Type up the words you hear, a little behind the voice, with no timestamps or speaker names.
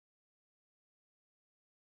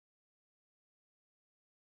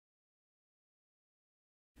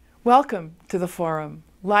Welcome to the Forum,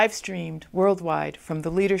 live streamed worldwide from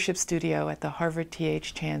the Leadership Studio at the Harvard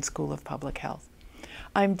T.H. Chan School of Public Health.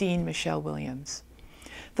 I'm Dean Michelle Williams.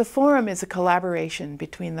 The Forum is a collaboration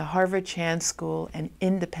between the Harvard Chan School and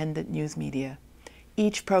independent news media.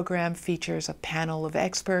 Each program features a panel of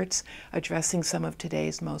experts addressing some of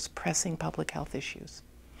today's most pressing public health issues.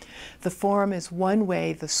 The Forum is one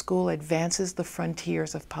way the school advances the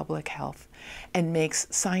frontiers of public health and makes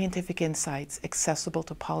scientific insights accessible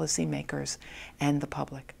to policymakers and the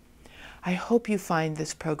public. I hope you find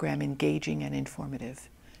this program engaging and informative.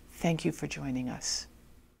 Thank you for joining us.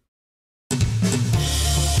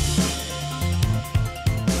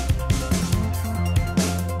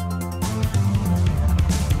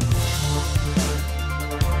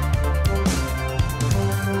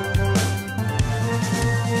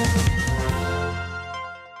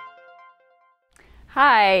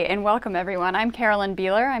 Hi, and welcome everyone. I'm Carolyn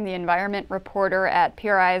Beeler. I'm the environment reporter at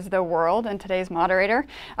PRI's The World and today's moderator.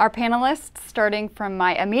 Our panelists, starting from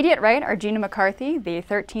my immediate right, are Gina McCarthy, the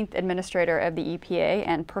 13th Administrator of the EPA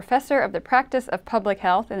and Professor of the Practice of Public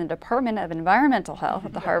Health in the Department of Environmental Health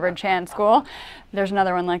at the Harvard Chan School. There's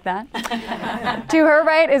another one like that. To her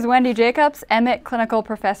right is Wendy Jacobs, Emmett Clinical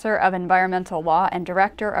Professor of Environmental Law and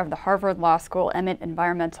Director of the Harvard Law School Emmett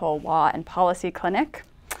Environmental Law and Policy Clinic.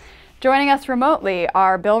 Joining us remotely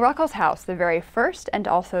are Bill Ruckelshaus, the very first and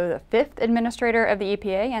also the fifth administrator of the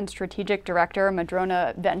EPA and strategic director,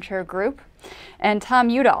 Madrona Venture Group, and Tom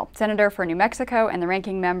Udall, senator for New Mexico and the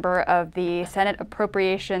ranking member of the Senate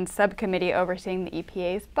Appropriations Subcommittee overseeing the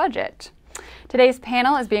EPA's budget. Today's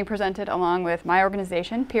panel is being presented along with my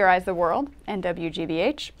organization, PRI's The World, and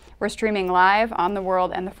WGBH. We're streaming live on The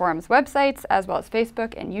World and the Forum's websites, as well as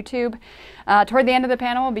Facebook and YouTube. Toward the end of the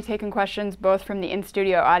panel, we'll be taking questions both from the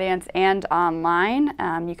in-studio audience and online.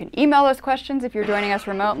 You can email those questions if you're joining us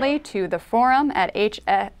remotely to the forum at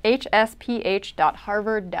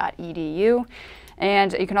hsph.harvard.edu.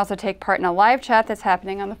 And you can also take part in a live chat that's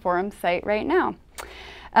happening on the Forum site right now.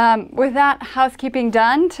 With that housekeeping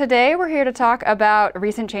done, today we're here to talk about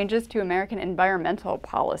recent changes to American environmental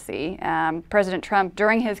policy. President Trump,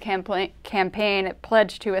 during his campaign,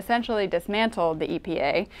 pledged to essentially dismantle the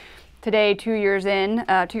EPA. Today, 2 years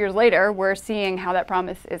later, we're seeing how that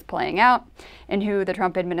promise is playing out and who the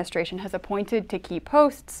Trump administration has appointed to key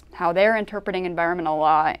posts, how they're interpreting environmental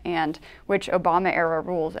law, and which Obama-era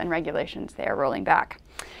rules and regulations they are rolling back.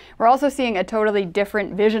 We're also seeing a totally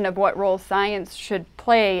different vision of what role science should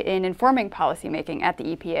play in informing policymaking at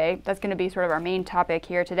the EPA. That's going to be sort of our main topic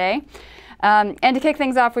here today. And to kick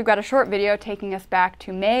things off, we've got a short video taking us back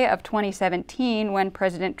to May of 2017 when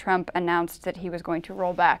President Trump announced that he was going to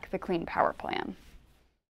roll back the Clean Power Plan.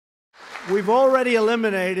 We've already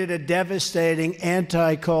eliminated a devastating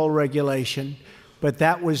anti-coal regulation, but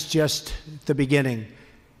that was just the beginning.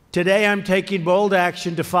 Today, I'm taking bold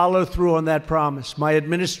action to follow through on that promise. My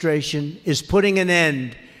administration is putting an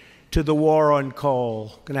end to the war on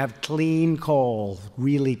coal. We're going to have clean coal,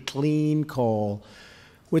 really clean coal.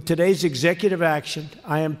 With today's executive action,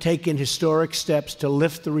 I am taking historic steps to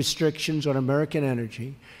lift the restrictions on American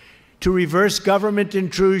energy, to reverse government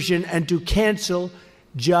intrusion, and to cancel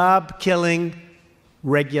job-killing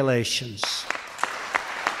regulations.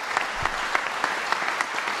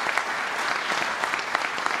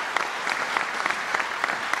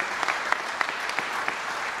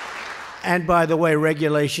 And by the way,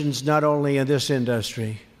 regulations not only in this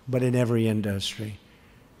industry, but in every industry.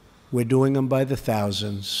 We're doing them by the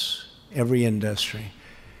thousands, every industry.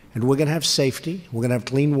 And we're going to have safety, we're going to have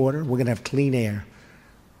clean water, we're going to have clean air.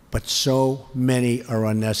 But so many are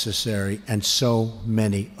unnecessary and so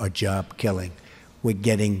many are job-killing. We're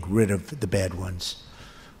getting rid of the bad ones.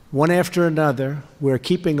 One after another, we're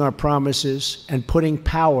keeping our promises and putting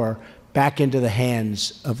power back into the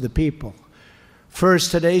hands of the people.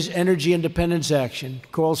 First, today's energy independence action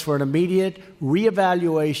calls for an immediate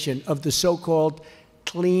reevaluation of the so-called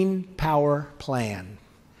Clean Power Plan.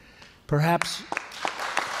 Perhaps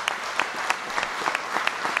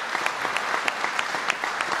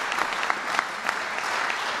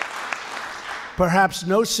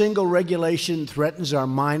no single regulation threatens our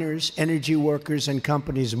miners, energy workers, and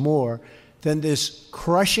companies more than this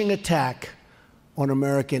crushing attack on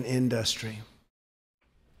American industry.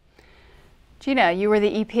 Gina, you were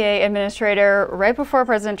the EPA administrator right before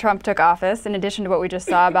President Trump took office, in addition to what we just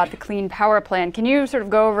saw about the Clean Power Plan. Can you sort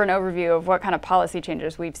of go over an overview of what kind of policy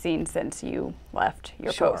changes we've seen since you left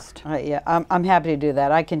your post? Yeah, I'm happy to do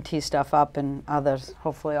that. I can tee stuff up, and others,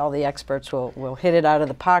 hopefully all the experts will hit it out of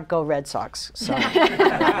the park. Go Red Sox. So.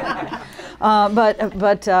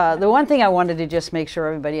 The one thing I wanted to just make sure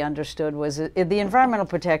everybody understood was that the Environmental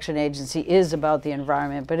Protection Agency is about the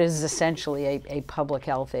environment, but it is essentially a public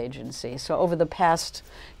health agency. So over the past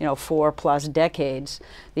 4+ decades,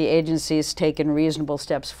 the agency has taken reasonable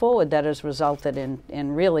steps forward that has resulted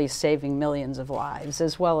in really saving millions of lives,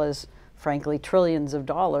 as well as, frankly, trillions of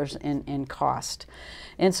dollars in cost.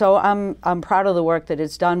 And so I'm proud of the work that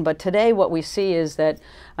it's done. But today what we see is that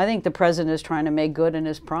I think the president is trying to make good on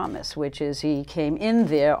his promise, which is he came in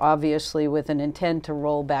there obviously with an intent to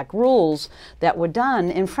roll back rules that were done,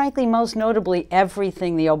 and frankly, most notably,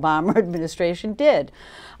 everything the Obama administration did.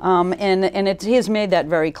 He has made that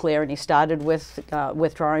very clear, and he started with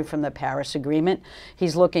withdrawing from the Paris Agreement.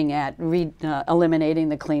 He's looking at eliminating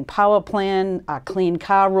the Clean Power Plan, our clean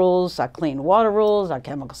car rules, our clean water rules, our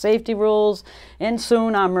chemical safety rules, and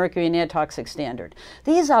soon our mercury and air toxic standard.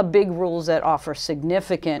 These are big rules that offer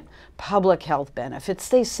significant public health benefits.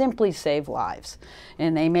 They simply save lives,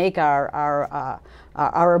 and they make our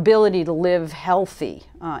ability to live healthy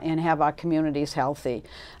and have our communities healthy.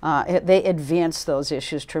 They advance those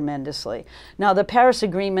issues tremendously. Now, the Paris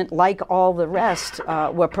Agreement, like all the rest,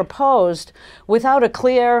 were proposed without a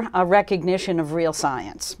clear recognition of real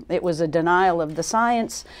science. It was a denial of the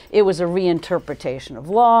science. It was a reinterpretation of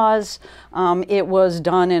laws. It was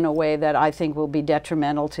done in a way that I think will be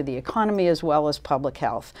detrimental to the economy as well as public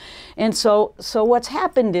health. And so what's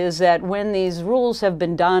happened is that when these rules have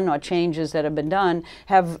been done, or changes that have been done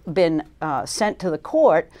have been sent to the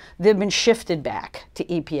court, they've been shifted back to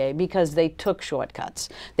EPA because they took shortcuts.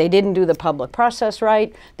 They didn't do the public process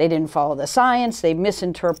right. They didn't follow the science. They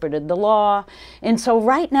misinterpreted the law. And so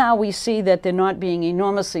right now we see that they're not being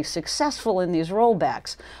enormously successful in these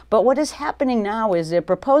rollbacks. But what is happening now is they're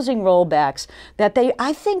proposing rollbacks that they,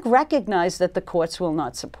 I think, recognize that the courts will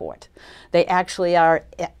not support. They actually are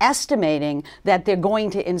estimating that they're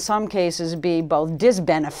going to, in some cases, be both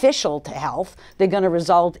disbeneficial to health. They're going to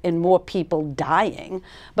result in more people dying,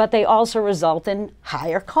 but they also result in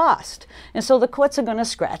higher cost. And so the courts are going to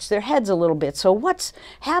scratch their heads a little bit. So what's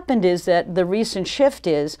happened is that the recent shift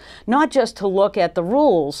is not just to look at the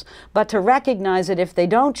rules, but to recognize that if they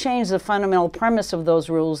don't change the fundamental premise of those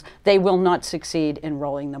rules, they will not succeed in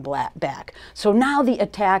rolling them back. So now the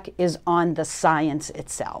attack is on the science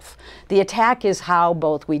itself. The attack is how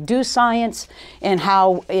both we do science and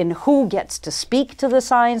who gets to speak to the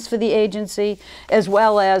science for the agency, as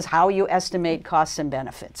well as how you estimate costs and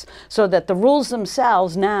benefits, so that the rules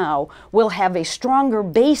themselves now will have a stronger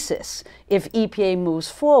basis if EPA moves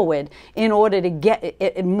forward in order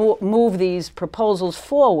to move these proposals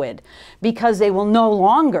forward, because they will no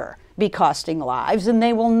longer be costing lives and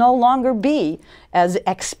they will no longer be as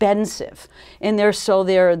expensive. And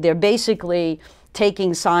they're basically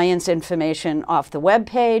taking science information off the web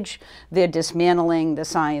page. They're dismantling the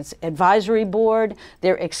Science Advisory Board.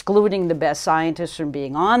 They're excluding the best scientists from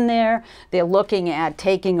being on there. They're looking at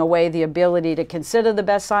taking away the ability to consider the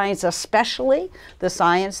best science, especially the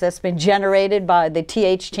science that's been generated by the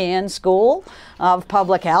T.H. Chan School of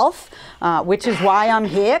Public Health, which is why I'm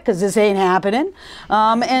here, because this ain't happening.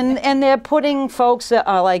 And they're putting folks that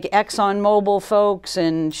are like ExxonMobil folks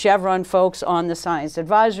and Chevron folks on the Science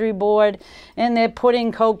Advisory Board, and they're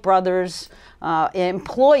putting Koch brothers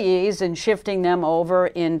employees and shifting them over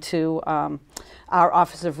into our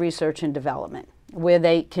Office of Research and Development, where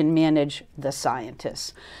they can manage the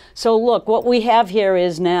scientists. So look, what we have here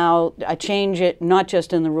is now a change, not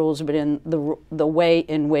just in the rules, but in the way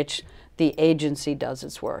in which the agency does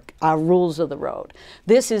its work, our rules of the road.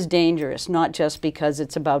 This is dangerous, not just because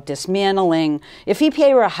it's about dismantling. If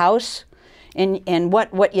EPA were a house, and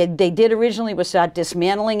what they did originally was start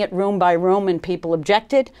dismantling it room by room, and people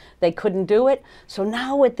objected, they couldn't do it. So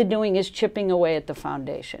now what they're doing is chipping away at the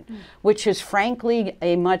foundation, which is frankly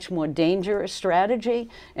a much more dangerous strategy,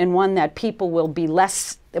 and one that people will be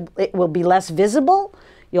less visible.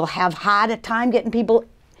 You'll have harder time getting people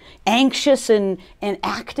anxious and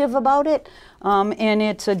active about it. And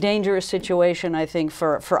it's a dangerous situation, I think,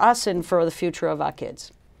 for us and for the future of our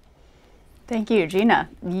kids. Thank you, Gina.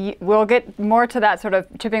 We'll get more to that sort of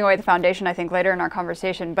chipping away the foundation, I think, later in our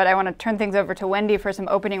conversation. But I want to turn things over to Wendy for some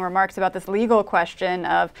opening remarks about this legal question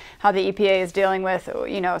of how the EPA is dealing with,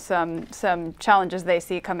 some challenges they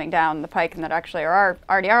see coming down the pike and that actually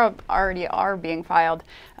already are being filed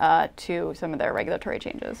to some of their regulatory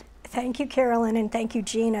changes. Thank you, Carolyn, and thank you,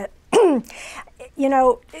 Gina. You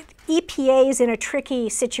know, EPA is in a tricky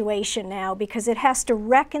situation now because it has to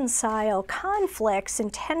reconcile conflicts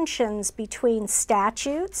and tensions between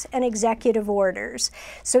statutes and executive orders.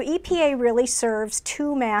 So EPA really serves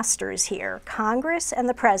two masters here, Congress and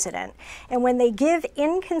the President. And when they give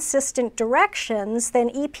inconsistent directions, then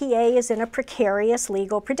EPA is in a precarious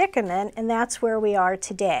legal predicament, and that's where we are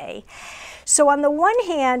today. So on the one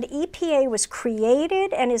hand, EPA was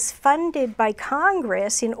created and is funded by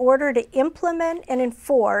Congress in order to implement and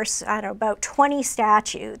enforce, I don't know, about 20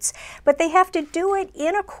 statutes, but they have to do it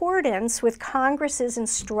in accordance with Congress's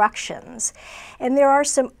instructions. And there are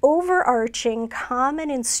some overarching common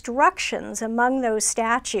instructions among those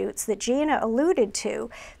statutes that Gina alluded to.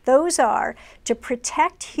 Those are to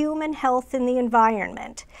protect human health and the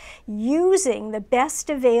environment, using the best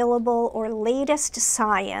available or latest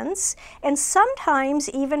science, and sometimes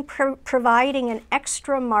even providing an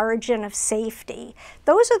extra margin of safety.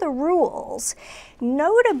 Those are the rules.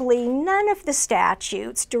 Notably, none of the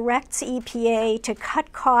statutes directs EPA to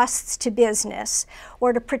cut costs to business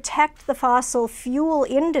or to protect the fossil fuel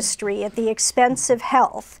industry at the expense of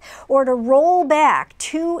health, or to roll back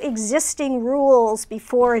two existing rules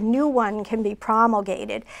before a new one can be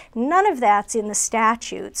promulgated. None of that's in the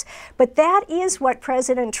statutes, but that is what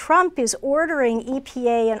President Trump is ordering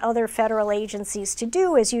EPA and other federal agencies to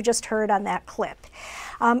do, as you just heard on that clip.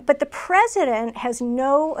 But the President has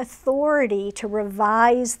no authority to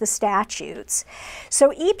revise the statutes.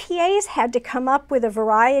 So EPA's had to come up with a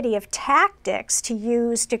variety of tactics to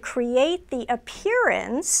use to create the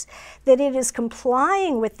appearance that it is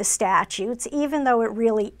complying with the statutes, even though it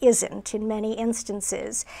really isn't in many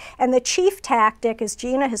instances. And the chief tactic, as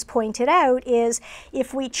Gina has pointed out, is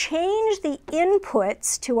if we change the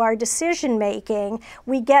inputs to our decision making,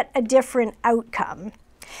 we get a different outcome.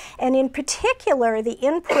 And in particular, the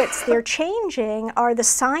inputs they're changing are the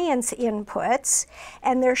science inputs,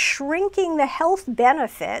 and they're shrinking the health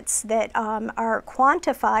benefits that are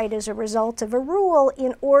quantified as a result of a rule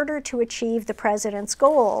in order to achieve the President's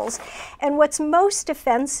goals. And what's most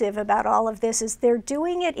offensive about all of this is they're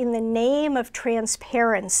doing it in the name of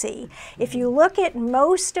transparency. If you look at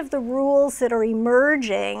most of the rules that are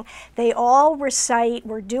emerging, they all recite,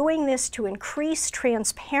 we're doing this to increase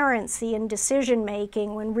transparency in decision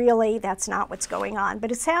making, when really that's not what's going on,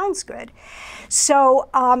 but it sounds good. So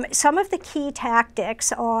some of the key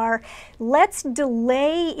tactics are, let's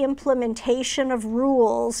delay implementation of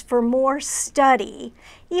rules for more study,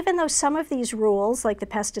 even though some of these rules, like the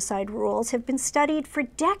pesticide rules, have been studied for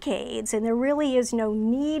decades and there really is no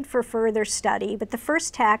need for further study. But the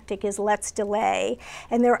first tactic is let's delay.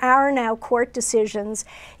 And there are now court decisions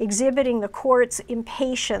exhibiting the court's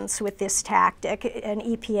impatience with this tactic, and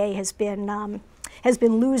EPA has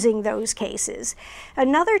been losing those cases.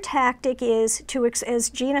 Another tactic is to, as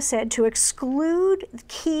Gina said, to exclude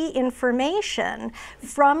key information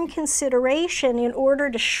from consideration in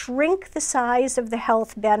order to shrink the size of the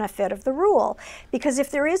health benefit of the rule. Because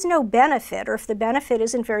if there is no benefit, or if the benefit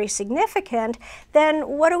isn't very significant, then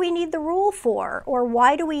what do we need the rule for? Or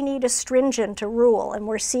why do we need a stringent rule? And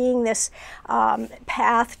we're seeing this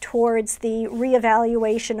path towards the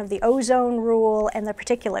reevaluation of the ozone rule and the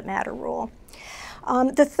particulate matter rule.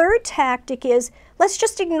 The third tactic is, let's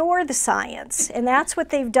just ignore the science. And that's what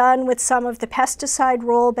they've done with some of the pesticide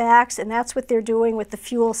rollbacks, and that's what they're doing with the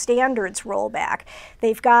fuel standards rollback.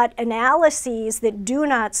 They've got analyses that do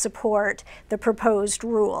not support the proposed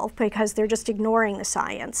rule because they're just ignoring the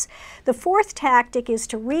science. The fourth tactic is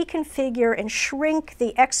to reconfigure and shrink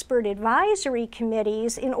the expert advisory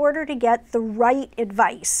committees in order to get the right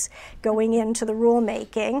advice going into the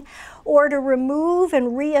rulemaking, or to remove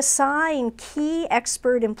and reassign key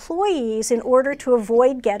expert employees in order to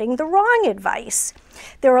avoid getting the wrong advice.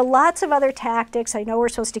 There are lots of other tactics. I know we're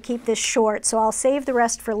supposed to keep this short, so I'll save the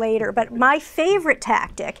rest for later. But my favorite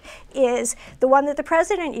tactic is the one that the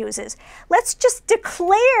President uses. Let's just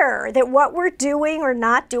declare that what we're doing or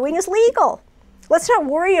not doing is legal. Let's not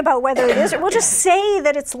worry about whether it is, or we'll just say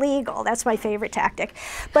that it's legal. That's my favorite tactic.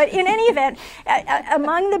 But in any event,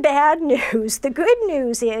 among the bad news, the good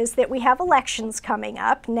news is that we have elections coming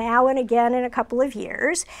up now and again in a couple of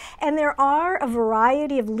years, and there are a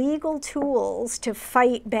variety of legal tools to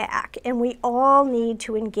fight back, and we all need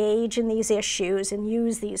to engage in these issues and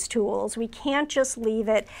use these tools. We can't just leave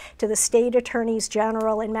it to the state attorneys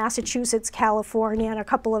general in Massachusetts, California, and a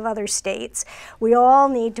couple of other states. We all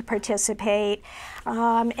need to participate.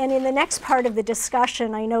 And in the next part of the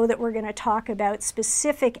discussion, I know that we're going to talk about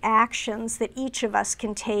specific actions that each of us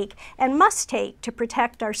can take and must take to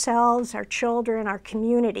protect ourselves, our children, our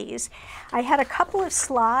communities. I had a couple of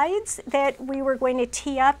slides that we were going to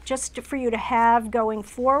tee up just for you to have going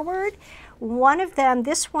forward. One of them,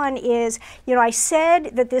 this one is, I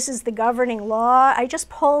said that this is the governing law. I just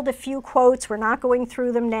pulled a few quotes. We're not going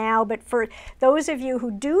through them now, but for those of you who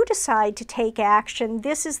do decide to take action,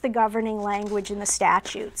 this is the governing language in the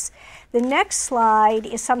statutes. The next slide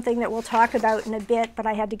is something that we'll talk about in a bit, but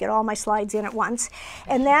I had to get all my slides in at once.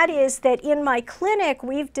 And that is that in my clinic,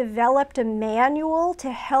 we've developed a manual to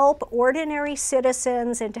help ordinary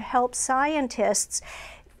citizens and to help scientists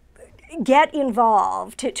get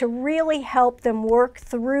involved, to really help them work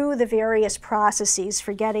through the various processes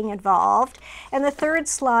for getting involved. And the third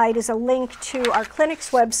slide is a link to our clinic's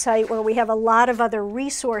website where we have a lot of other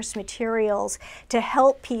resource materials to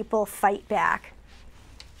help people fight back.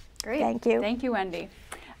 Great. Thank you. Thank you, Wendy.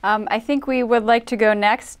 I think we would like to go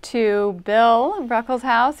next to Bill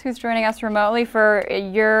Ruckelshaus, who's joining us remotely for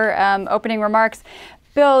your opening remarks.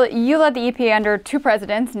 Bill, you led the EPA under two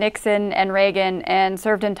presidents, Nixon and Reagan, and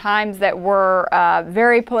served in times that were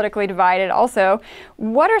very politically divided also.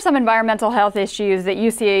 What are some environmental health issues that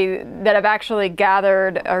you see that have actually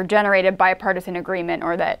gathered or generated bipartisan agreement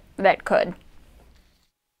or that could?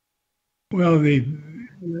 Well, the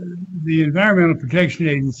Environmental Protection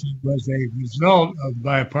Agency was a result of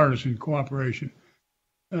bipartisan cooperation.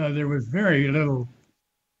 There was very little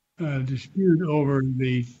dispute over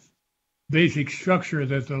the basic structure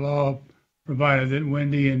that the law provided that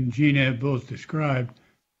Wendy and Gina have both described.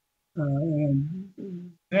 And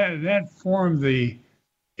that formed the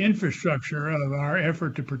infrastructure of our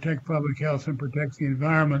effort to protect public health and protect the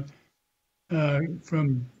environment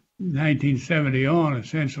from 1970 on,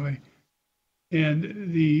 essentially.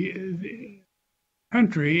 And the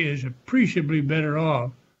country is appreciably better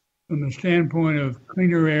off from the standpoint of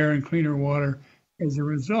cleaner air and cleaner water as a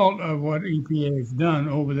result of what EPA has done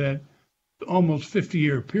over that almost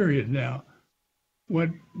 50-year period now. What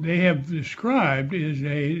they have described is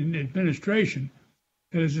an administration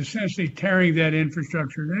that is essentially tearing that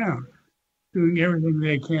infrastructure down, doing everything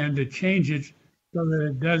they can to change it so that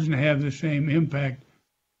it doesn't have the same impact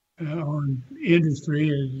on industry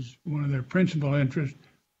as one of their principal interests,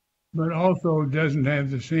 but also doesn't have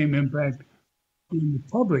the same impact on the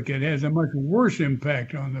public. It has a much worse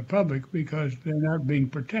impact on the public because they're not being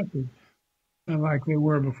protected like they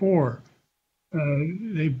were before.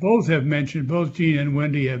 They both have mentioned, both Gina and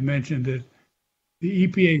Wendy have mentioned that the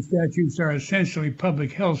EPA statutes are essentially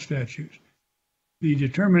public health statutes. The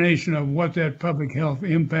determination of what that public health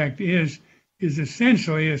impact is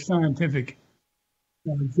essentially a scientific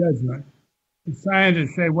judgment. The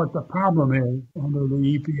scientists say what the problem is under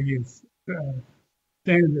the EPA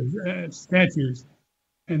standards, statutes,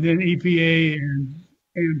 and then EPA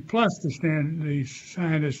and plus the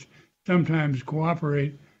scientists sometimes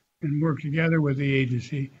cooperate and work together with the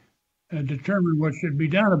agency, determine what should be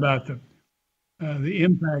done about the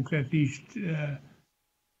impact that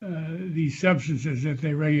these substances that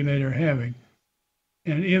they regulate are having.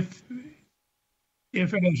 And if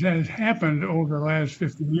it has happened over the last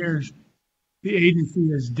 50 years, the agency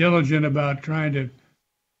is diligent about trying to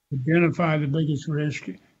identify the biggest risk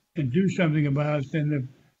and do something about it, then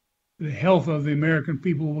the health of the American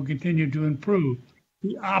people will continue to improve.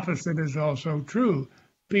 The opposite is also true.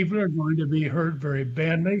 People are going to be hurt very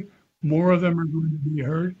badly. More of them are going to be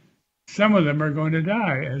hurt. Some of them are going to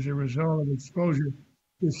die as a result of exposure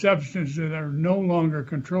to substances that are no longer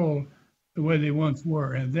controlled the way they once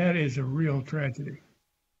were, and that is a real tragedy.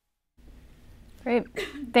 Great.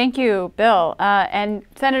 Thank you, Bill. And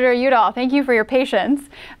Senator Udall, thank you for your patience.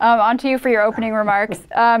 On to you for your opening remarks.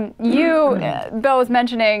 Bill was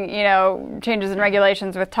mentioning, changes in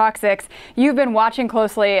regulations with toxics. You've been watching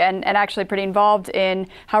closely and actually pretty involved in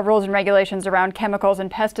how rules and regulations around chemicals and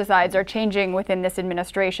pesticides are changing within this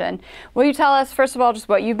administration. Will you tell us, first of all, just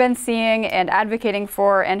what you've been seeing and advocating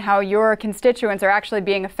for and how your constituents are actually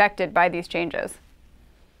being affected by these changes?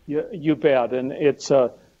 You bet. And it's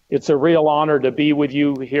a real honor to be with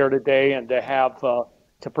you here today and to have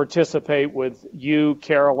to participate with you,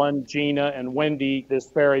 Carolyn, Gina, and Wendy,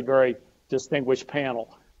 this very, very distinguished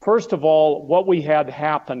panel. First of all, what we had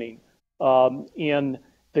happening in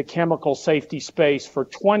the chemical safety space for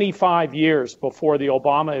 25 years before the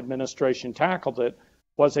Obama administration tackled it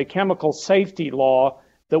was a chemical safety law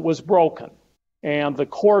that was broken. And the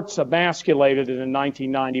courts emasculated it in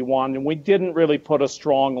 1991, and we didn't really put a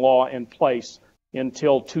strong law in place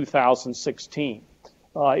until 2016.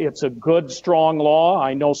 It's a good, strong law.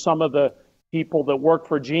 I know some of the people that work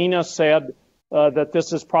for Gina said that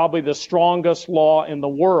this is probably the strongest law in the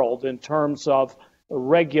world in terms of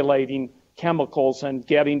regulating chemicals and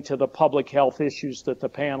getting to the public health issues that the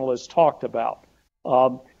panel has talked about.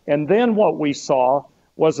 And then what we saw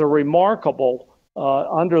was a remarkable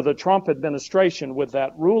under the Trump administration with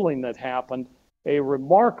that ruling that happened, a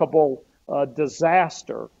remarkable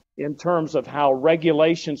disaster in terms of how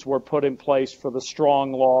regulations were put in place for the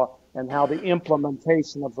strong law and how the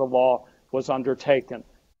implementation of the law was undertaken.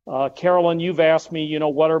 Carolyn, you've asked me,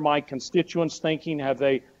 what are my constituents thinking? Have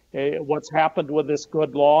they, what's happened with this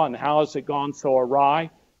good law and how has it gone so awry?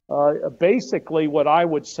 Basically, what I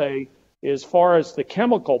would say, as far as the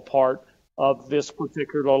chemical part of this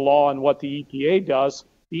particular law and what the EPA does,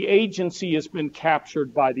 the agency has been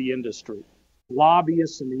captured by the industry.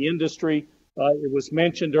 Lobbyists in the industry, it was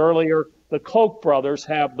mentioned earlier, the Koch brothers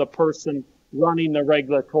have the person running the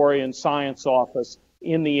regulatory and science office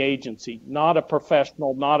in the agency, not a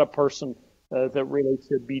professional, not a person that really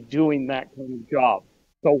should be doing that kind of job.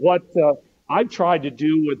 So what I've tried to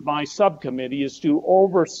do with my subcommittee is do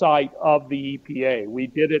oversight of the EPA. We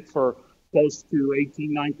did it for close to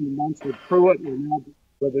 18, 19 months with Pruitt. We're now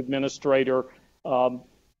with Administrator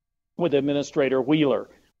Wheeler.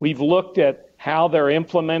 We've looked at how they're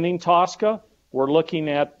implementing TSCA. We're looking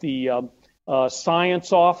at the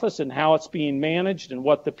science office and how it's being managed and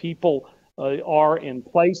what the people are in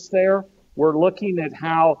place there. We're looking at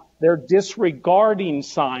how they're disregarding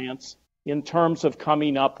science in terms of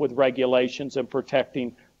coming up with regulations and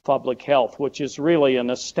protecting public health, which is really an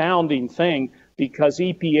astounding thing because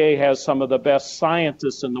EPA has some of the best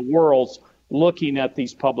scientists in the world looking at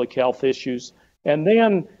these public health issues. And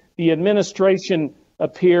then the administration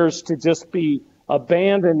appears to just be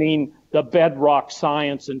abandoning the bedrock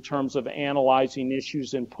science in terms of analyzing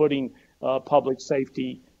issues and putting public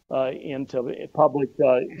safety into public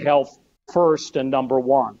health first and number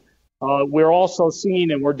one. We're also seeing,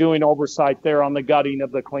 and we're doing oversight there on the gutting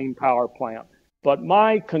of the Clean Power Plant. But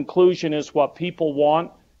my conclusion is what people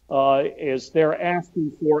want is they're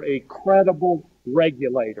asking for a credible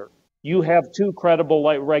regulator. You have two credible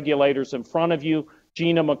regulators in front of you,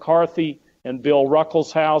 Gina McCarthy and Bill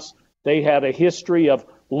Ruckelshaus. They had a history of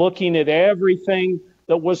looking at everything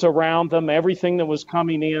that was around them, everything that was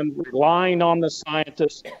coming in, relying on the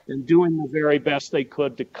scientists and doing the very best they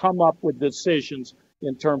could to come up with decisions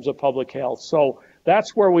in terms of public health. So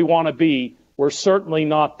that's where we want to be. We're certainly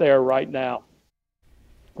not there right now.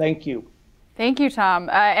 Thank you. Thank you, Tom.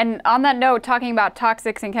 And on that note, talking about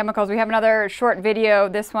toxics and chemicals, we have another short video,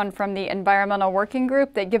 this one from the Environmental Working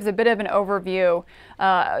Group, that gives a bit of an overview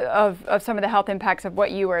of some of the health impacts of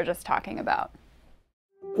what you were just talking about.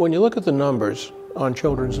 When you look at the numbers on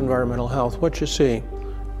children's environmental health, what you see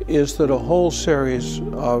is that a whole series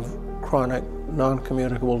of chronic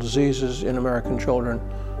non-communicable diseases in American children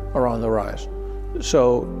are on the rise.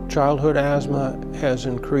 So childhood asthma has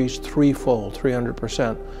increased threefold,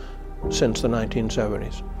 300%, since the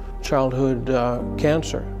 1970s. Childhood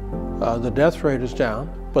cancer, the death rate is down,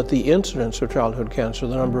 but the incidence of childhood cancer,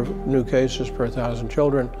 the number of new cases per 1,000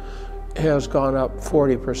 children, has gone up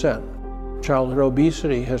 40%. Childhood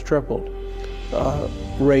obesity has tripled.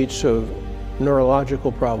 Rates of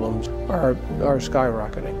neurological problems are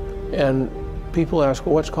skyrocketing. And people ask,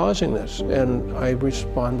 well, what's causing this? And I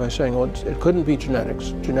respond by saying, well, it couldn't be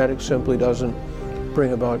genetics. Genetics simply doesn't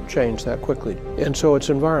bring about change that quickly. And so it's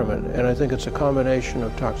environment. And I think it's a combination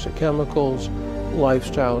of toxic chemicals,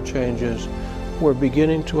 lifestyle changes. We're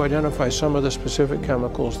beginning to identify some of the specific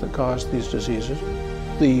chemicals that cause these diseases.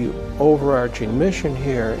 The overarching mission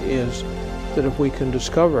here is that if we can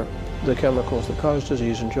discover the chemicals that cause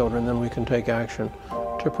disease in children, then we can take action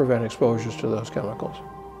to prevent exposures to those chemicals.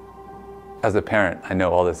 As a parent, I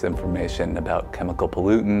know all this information about chemical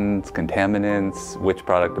pollutants, contaminants, which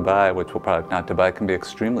product to buy, which product not to buy, can be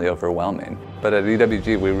extremely overwhelming. But at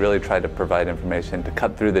EWG, we really try to provide information to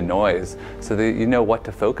cut through the noise so that you know what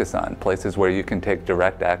to focus on, places where you can take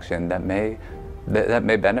direct action that may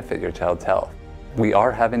benefit your child's health. We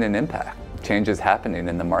are having an impact. Change is happening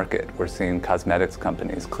in the market. We're seeing cosmetics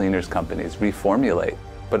companies, cleaners companies reformulate.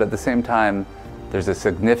 But at the same time, there's a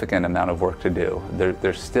significant amount of work to do.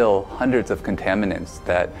 There's still hundreds of contaminants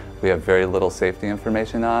that we have very little safety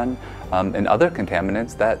information on, and other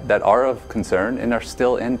contaminants that are of concern and are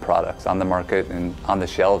still in products on the market and on the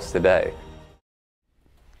shelves today.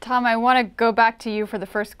 Tom, I want to go back to you for the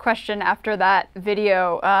first question after that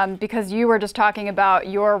video, because you were just talking about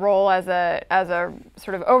your role as a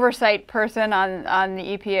sort of oversight person on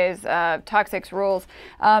the EPA's toxics rules.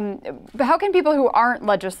 But how can people who aren't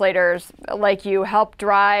legislators like you help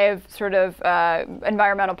drive sort of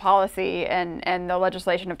environmental policy and the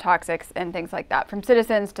legislation of toxics and things like that, from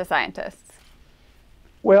citizens to scientists?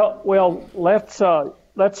 Well,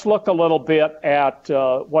 let's look a little bit at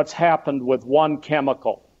what's happened with one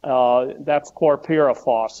chemical. That's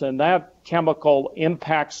chlorpyrifos, and that chemical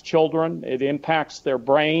impacts children. It impacts their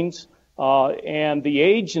brains. And the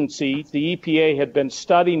agency, the EPA, had been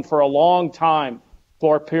studying for a long time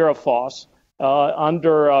chlorpyrifos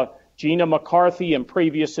under Gina McCarthy and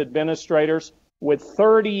previous administrators with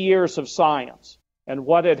 30 years of science. And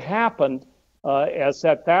what had happened is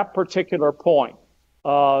at that particular point,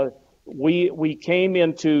 we came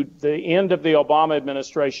into the end of the Obama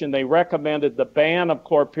administration. They recommended the ban of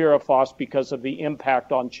chlorpyrifos because of the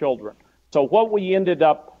impact on children. So what we ended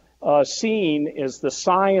up seeing is the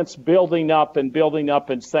science building up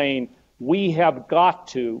and saying, we have got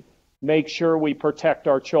to make sure we protect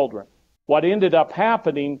our children. What ended up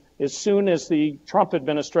happening, as soon as the Trump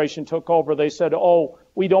administration took over, they said, oh,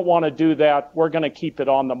 we don't want to do that. We're going to keep it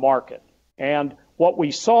on the market. And what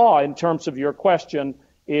we saw in terms of your question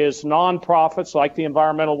is nonprofits like the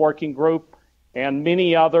Environmental Working Group and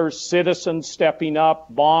many others, citizens stepping up,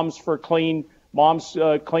 Moms Clean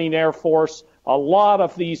Air Force, a lot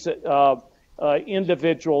of these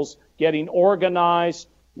individuals getting organized,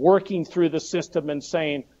 working through the system and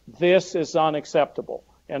saying, this is unacceptable.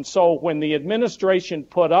 And so when the administration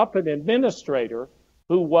put up an administrator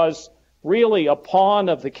who was really a pawn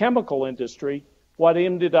of the chemical industry, what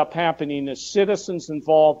ended up happening is citizens'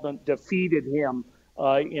 involvement defeated him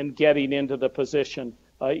in getting into the position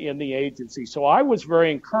in the agency. So I was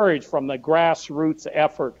very encouraged from the grassroots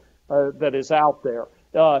effort that is out there.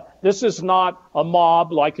 This is not a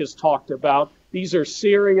mob like is talked about. These are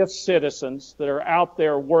serious citizens that are out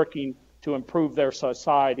there working to improve their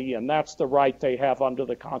society, and that's the right they have under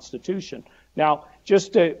the Constitution. Now,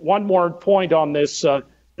 just one more point on this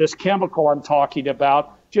chemical I'm talking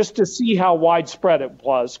about, just to see how widespread it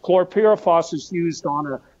was. Chlorpyrifos is used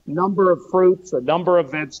on a number of fruits, a number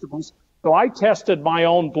of vegetables. So I tested my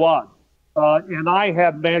own blood, and I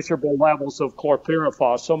had measurable levels of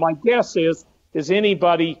chlorpyrifos. So my guess is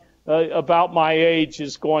anybody about my age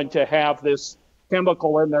is going to have this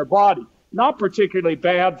chemical in their body. Not particularly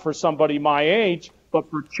bad for somebody my age, but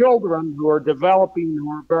for children who are developing, who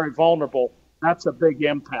are very vulnerable, that's a big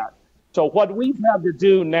impact. So what we've had to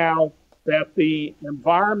do now that the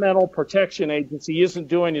Environmental Protection Agency isn't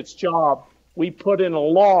doing its job, we put in a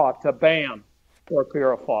law to ban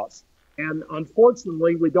chlorpyrifos. And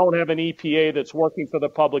unfortunately, we don't have an EPA that's working for the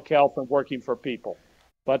public health and working for people.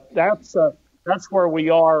 But that's where we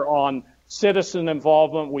are on citizen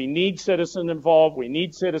involvement. We need citizen involved. We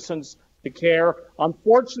need citizens to care.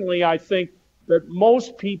 Unfortunately, I think that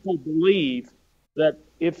most people believe that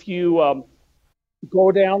if you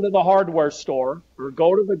go down to the hardware store or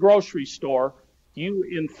go to the grocery store, you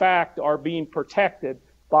in fact are being protected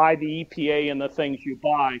by the EPA and the things you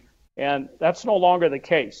buy. And that's no longer the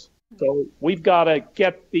case. So we've got to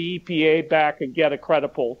get the EPA back and get a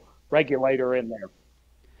credible regulator in there.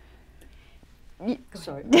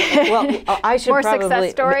 Sorry. Well, I should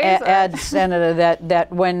probably add, Senator,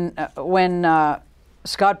 that when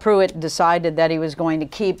Scott Pruitt decided that he was going to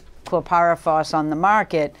keep chlorpyrifos on the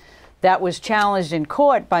market, that was challenged in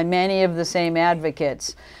court by many of the same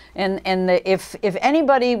advocates. And if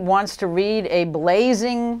anybody wants to read a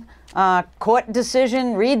blazing court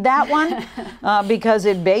decision, read that one, because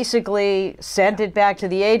it basically sent it back to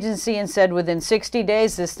the agency and said within 60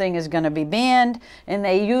 days this thing is going to be banned. And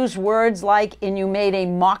they used words like, and you made a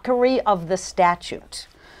mockery of the statute.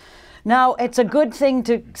 Now, it's a good thing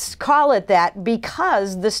to call it that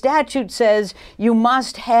because the statute says you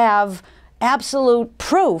must have absolute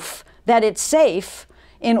proof that it's safe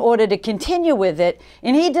in order to continue with it.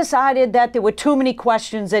 And he decided that there were too many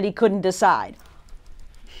questions that he couldn't decide.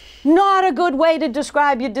 Not a good way to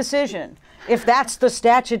describe your decision if that's the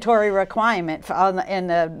statutory requirement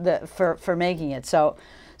for making it. So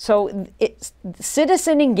it's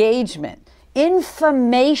citizen engagement,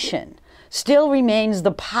 information still remains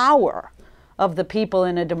the power of the people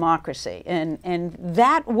in a democracy. And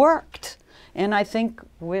that worked. And I think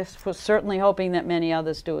we're certainly hoping that many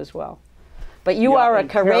others do as well. But you are a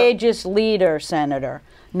courageous leader, Senator.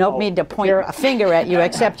 No need to point a finger at you,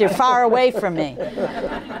 except you're far away from me.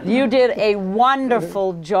 You did a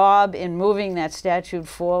wonderful job in moving that statute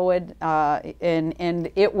forward,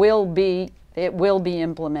 and it will be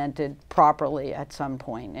implemented properly at some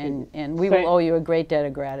point, and we will owe you a great debt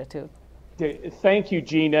of gratitude. Thank you,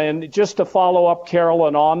 Gina. And just to follow up,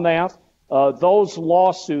 Carolyn, on that, those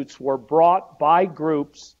lawsuits were brought by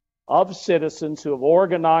groups of citizens who have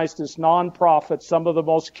organized as nonprofits, some of the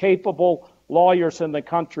most capable lawyers in the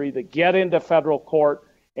country that get into federal court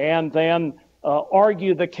and then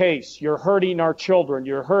argue the case. You're hurting our children,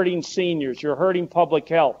 you're hurting seniors, you're hurting public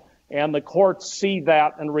health, and the courts see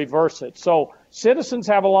that and reverse it. So citizens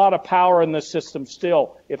have a lot of power in the system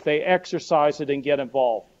still if they exercise it and get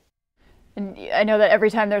involved. I know that every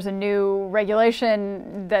time there's a new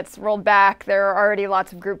regulation that's rolled back, there are already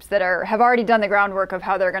lots of groups that have already done the groundwork of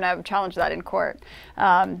how they're going to challenge that in court.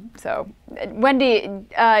 So, Wendy,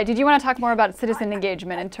 did you want to talk more about citizen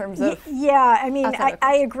engagement in terms of? Yeah, I mean,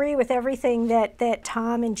 I agree with everything that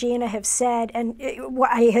Tom and Gina have said, and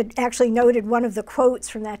I had actually noted one of the quotes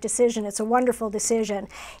from that decision. It's a wonderful decision.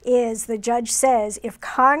 Is the judge says, if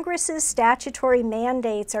Congress's statutory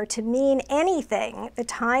mandates are to mean anything, the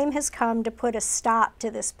time has come to put a stop to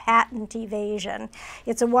this patent evasion.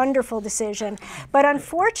 It's a wonderful decision. But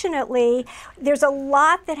unfortunately, there's a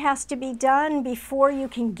lot that has to be done before you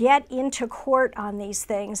can get into court on these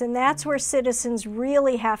things. And that's where citizens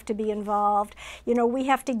really have to be involved. You know, we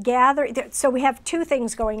have to gather, so we have two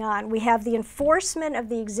things going on. We have the enforcement of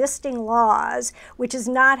the existing laws, which is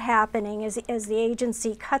not happening as the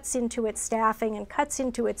agency cuts into its staffing and cuts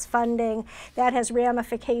into its funding. That has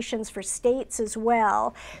ramifications for states as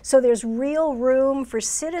well. So there's real room for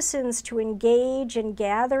citizens to engage in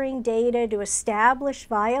gathering data to establish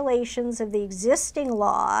violations of the existing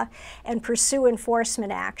law and pursue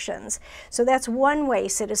enforcement actions. So that's one way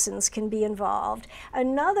citizens can be involved.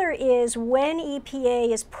 Another is when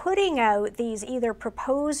EPA is putting out these either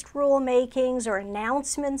proposed rulemakings or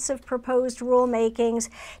announcements of proposed rulemakings,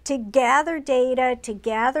 to gather data, to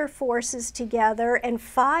gather forces together and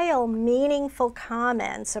file meaningful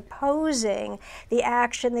comments opposing the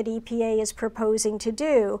action that EPA is proposing to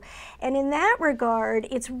do. And in that regard,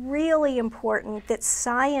 it's really important that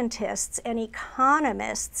scientists and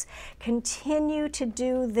economists continue to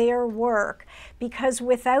do their work, because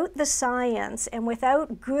without the science and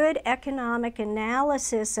without good economic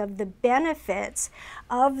analysis of the benefits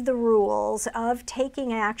of the rules, of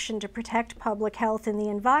taking action to protect public health and the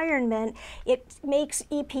environment, it makes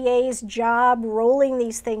EPA's job rolling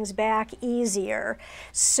these things back easier.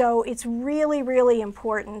 So it's really, really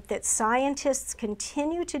important that scientists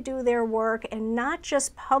continue to do their work and not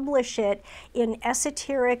just publish it in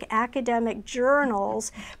esoteric academic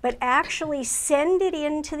journals, but actually send it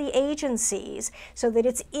into the agencies so that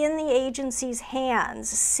it's in the agency's hands.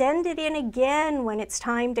 Send it in again when it's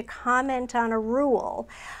time to comment on a rule.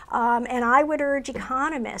 And I would urge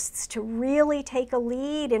economists to really take a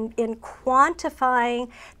lead in quantifying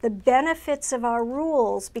the benefits of our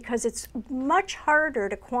rules, because it's much harder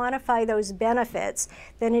to quantify those benefits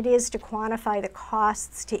than it is to quantify the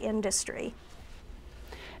costs to industry.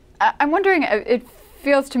 I'm wondering, it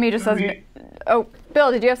feels to me just as... Oh,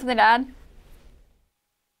 Bill, did you have something to add?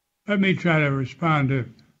 Let me try to respond to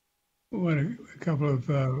what a couple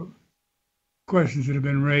of questions that have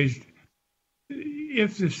been raised.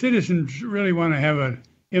 If the citizens really want to have an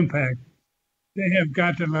impact, they have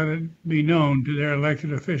got to let it be known to their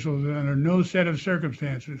elected officials that under no set of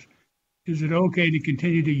circumstances is it okay to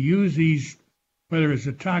continue to use these, whether it's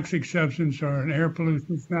a toxic substance or an air pollution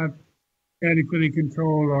that's not adequately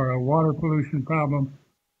controlled or a water pollution problem.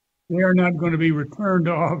 They are not going to be returned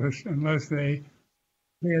to office unless they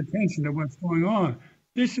pay attention to what's going on.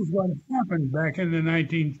 This is what happened back in the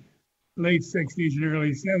late 60s and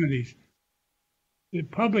early 70s. The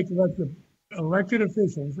public let the elected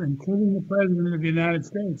officials, including the President of the United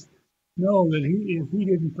States, know that if he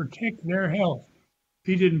didn't protect their health,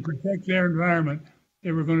 if he didn't protect their environment,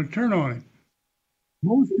 they were going to turn on him.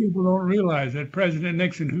 Most people don't realize that President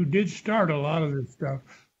Nixon, who did start a lot of this stuff,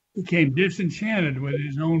 became disenchanted with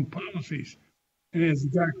his own policies. And as he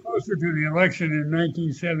got closer to the election in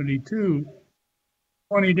 1972,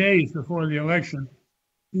 20 days before the election,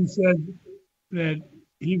 he said that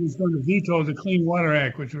he was going to veto the Clean Water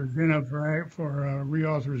Act, which was then up for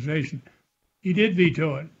reauthorization. He did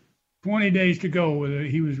veto it. 20 days to go.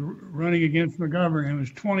 He was running against McGovern and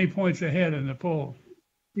was 20 points ahead in the polls.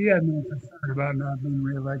 He had no concern about not being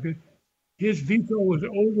reelected. His veto was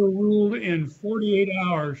overruled in 48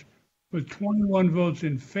 hours with 21 votes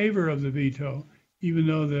in favor of the veto, even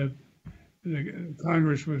though the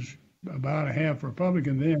Congress was about a half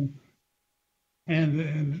Republican then.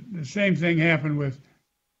 And the same thing happened with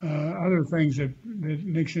other things that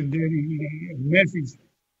Nixon did. A message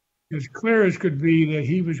as clear as could be that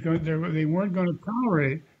they weren't going to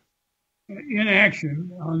tolerate inaction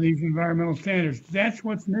on these environmental standards. That's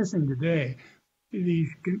what's missing today.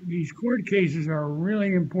 These court cases are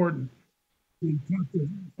really important.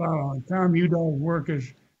 Tom Udall's work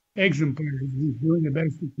is exemplary. He's doing the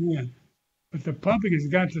best he can. But the public has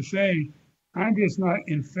got to say, I'm just not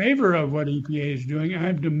in favor of what EPA is doing.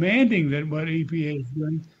 I'm demanding that what EPA is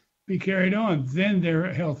doing be carried on. Then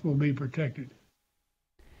their health will be protected.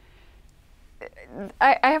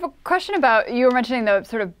 I have a question about, you were mentioning the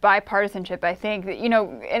sort of bipartisanship. I think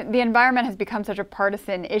that, the environment has become such a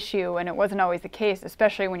partisan issue, and it wasn't always the case,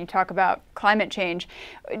 especially when you talk about climate change.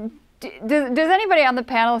 Does anybody on the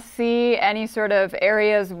panel see any sort of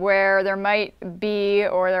areas where there might be,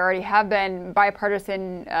 or there already have been,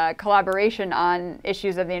 bipartisan collaboration on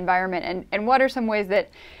issues of the environment? And what are some ways that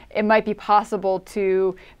it might be possible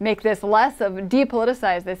to make this less of,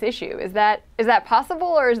 depoliticize this issue? Is that possible,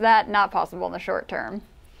 or is that not possible in the short term?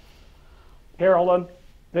 Carolyn,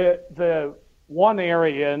 the one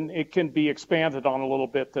area, and it can be expanded on a little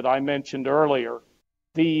bit, that I mentioned earlier,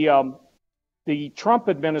 the Trump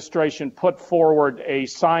administration put forward a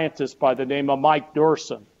scientist by the name of Mike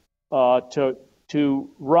Durson to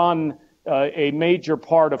run a major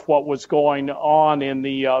part of what was going on in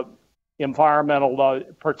the Environmental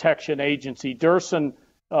Protection Agency. Durson,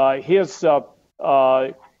 his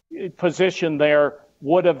position there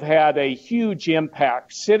would have had a huge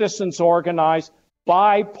impact. Citizens organized,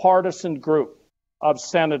 bipartisan group of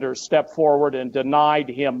senators stepped forward and denied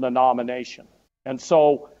him the nomination. And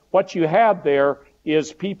so what you have there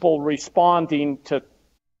is people responding to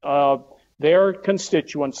their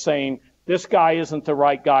constituents saying, this guy isn't the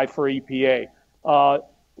right guy for EPA.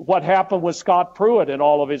 What happened with Scott Pruitt and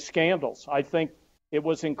all of his scandals? I think it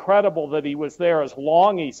was incredible that he was there as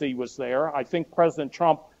long as he was there. I think President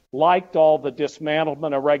Trump liked all the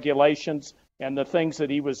dismantlement of regulations and the things that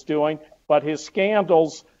he was doing, but his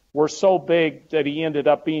scandals were so big that he ended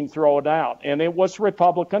up being thrown out. And it was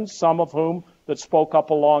Republicans, some of whom that spoke up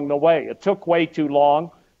along the way. It took way too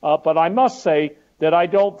long, but I must say that I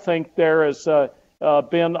don't think there has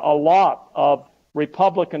been a lot of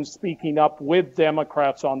Republicans speaking up with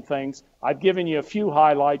Democrats on things. I've given you a few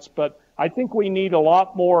highlights, but I think we need a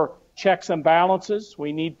lot more checks and balances.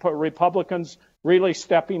 We need Republicans really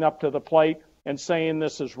stepping up to the plate and saying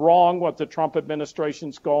this is wrong, what the Trump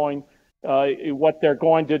administration's going, what they're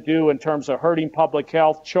going to do in terms of hurting public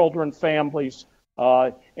health, children, families,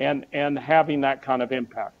 and having that kind of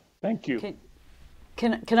impact. Thank you.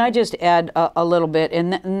 Can I just add a little bit,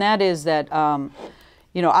 and that is that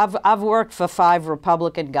I've worked for 5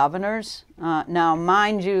 Republican governors. Now,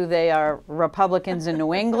 mind you, they are Republicans in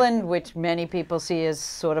New England, which many people see as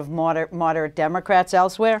sort of moderate Democrats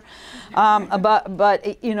elsewhere. But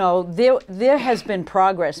there has been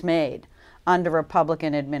progress made under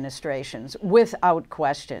Republican administrations, without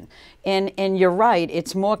question. And you're right,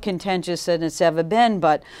 it's more contentious than it's ever been,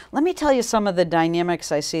 but let me tell you some of the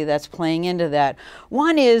dynamics I see that's playing into that.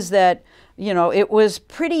 One is that, it was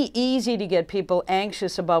pretty easy to get people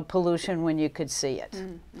anxious about pollution when you could see it,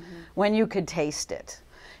 when you could taste it.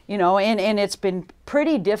 And it's been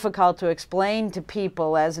pretty difficult to explain to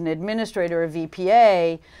people as an administrator of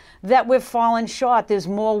EPA that we've fallen short. There's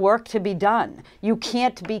more work to be done. You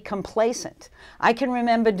can't be complacent. I can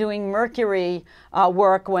remember doing mercury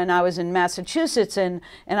work when I was in Massachusetts, and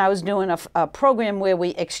I was doing a program where we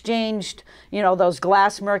exchanged, those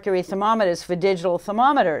glass mercury thermometers for digital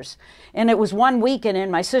thermometers. And it was one weekend,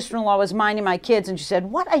 and my sister-in-law was minding my kids, and she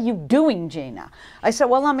said, "What are you doing, Gina?" I said,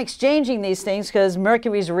 "Well, I'm exchanging these things because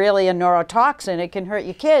mercury is really a neurotoxin. It can hurt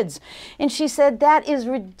your kids." And she said, "That is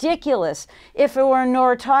ridiculous. If it were a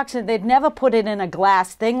neurotoxin, they'd never put it in a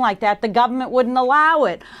glass thing like that. The government wouldn't allow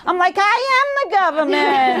it." I'm like, I am the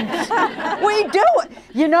government. We do it.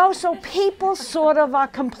 So people sort of are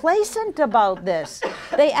complacent about this.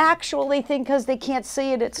 They actually think because they can't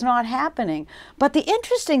see it, it's not happening. But the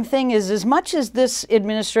interesting thing is, as much as this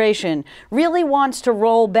administration really wants to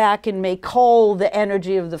roll back and make coal the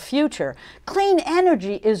energy of the future, clean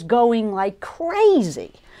energy is going like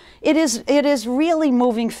crazy. It is really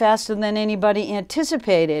moving faster than anybody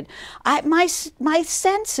anticipated. My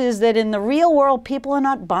sense is that in the real world, people are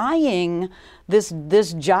not buying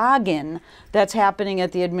this jargon that's happening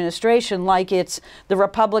at the administration, like it's the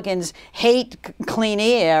Republicans hate clean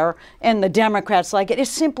air and the Democrats like it. It's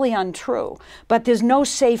simply untrue. But there's no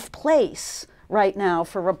safe place right now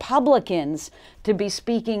for Republicans to be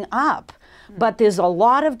speaking up. But there's a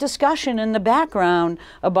lot of discussion in the background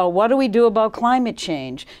about what do we do about climate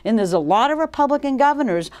change. And there's a lot of Republican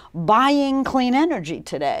governors buying clean energy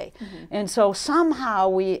today. And so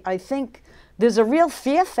somehow I think there's a real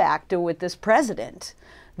fear factor with this president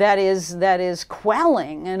that is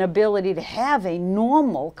quelling an ability to have a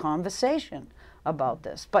normal conversation about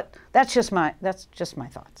this. But that's just my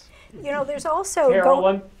thoughts. There's also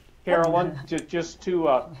Carolyn, just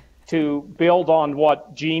to build on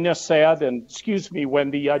what Gina said, and excuse me,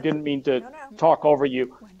 Wendy, I didn't mean to talk over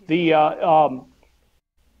you.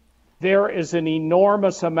 There is an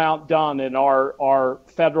enormous amount done in our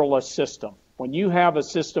federalist system. When you have a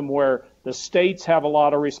system where The states have a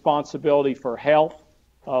lot of responsibility for health,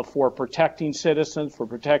 for protecting citizens, for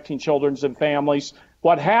protecting children and families.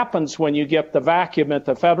 What happens when you get the vacuum at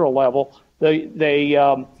the federal level,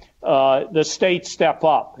 the states step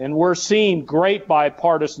up. And we're seeing great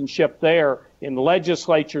bipartisanship there in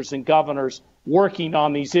legislatures and governors working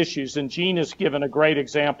on these issues. And Gina's given a great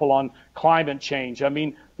example on climate change. I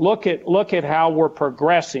mean, look at how we're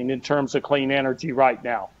progressing in terms of clean energy right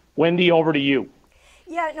now. Wendy, over to you.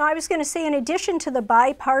 Yeah, no, I was going to say, in addition to the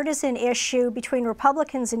bipartisan issue between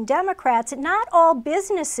Republicans and Democrats, not all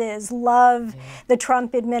businesses love the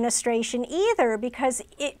Trump administration either, because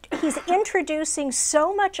he's introducing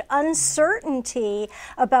so much uncertainty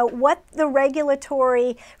about what the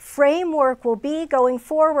regulatory framework will be going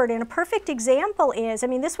forward. And a perfect example is, I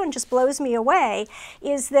mean, this one just blows me away,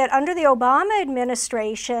 is that under the Obama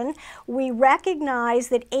administration, we recognized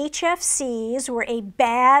that HFCs were a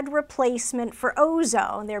bad replacement for ozone.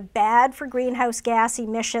 They're bad for greenhouse gas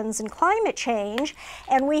emissions and climate change,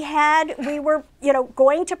 and we were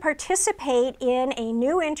going to participate in a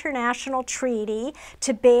new international treaty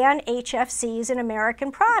to ban HFCs in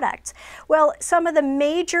American products. Well, some of the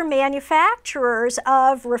major manufacturers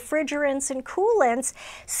of refrigerants and coolants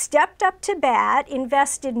stepped up to bat,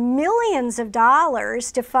 invested millions of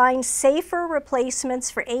dollars to find safer replacements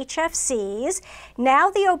for HFCs. Now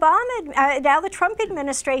the Trump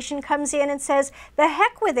administration comes in and says, the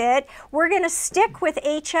heck with it, we're going to stick with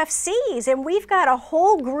HFCs. And we've got a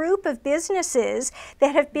whole group of businesses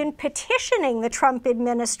that have been petitioning the Trump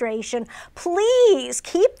administration, please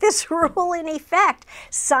keep this rule in effect.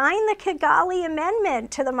 Sign the Kigali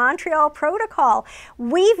Amendment to the Montreal Protocol.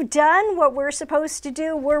 We've done what we're supposed to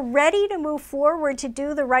do. We're ready to move forward to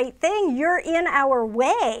do the right thing. You're in our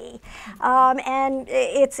way. And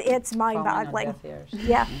it's mind-boggling.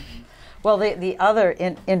 Yeah. Well, the other,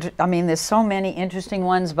 I mean, there's so many interesting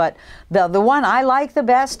ones, but the one I like the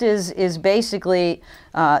best is basically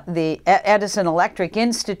the Edison Electric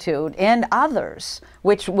Institute and others,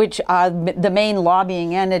 which are the main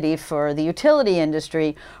lobbying entity for the utility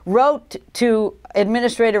industry, wrote to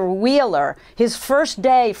Administrator Wheeler his first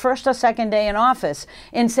or second day in office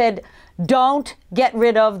and said, don't get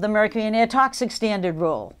rid of the mercury and air toxic standard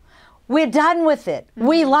rule. We're done with it.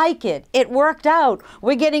 We like it. It worked out.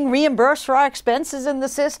 We're getting reimbursed for our expenses in the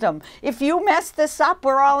system. If you mess this up,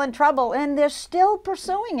 we're all in trouble. And they're still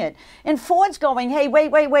pursuing it. And Ford's going, hey,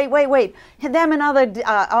 wait. Them and other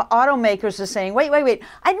automakers are saying, wait.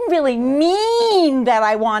 I didn't really mean that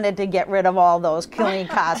I wanted to get rid of all those clean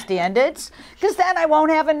car standards, because then I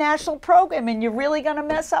won't have a national program and you're really going to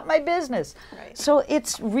mess up my business. Right. So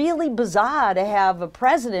it's really bizarre to have a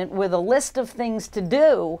president with a list of things to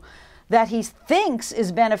do that he thinks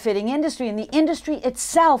is benefiting industry, and the industry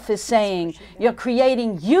itself is saying you're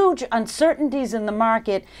creating huge uncertainties in the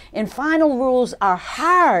market, and final rules are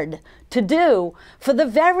hard to do for the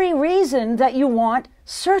very reason that you want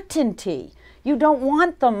certainty. You don't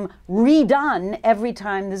want them redone every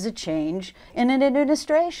time there's a change in an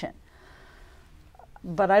administration.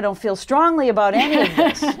 But I don't feel strongly about any of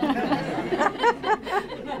this.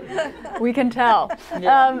 We can tell.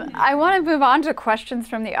 Yeah. I want to move on to questions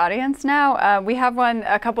from the audience now. We have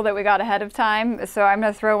a couple that we got ahead of time, so I'm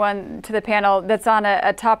going to throw one to the panel that's on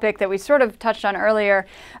a topic that we sort of touched on earlier,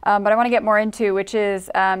 but I want to get more into, which is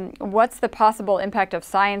what's the possible impact of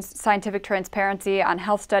scientific transparency on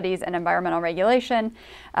health studies and environmental regulation?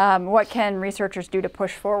 What can researchers do to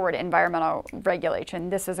push forward environmental regulation?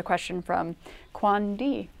 This is a question from Quan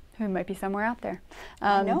D, who might be somewhere out there.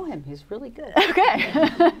 I know him. He's really good. Okay.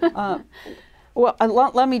 Well,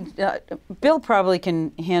 let me, Bill probably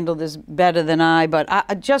can handle this better than I, but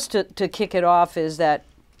just to kick it off is that,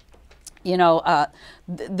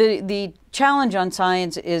 the challenge on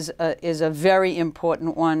science is a very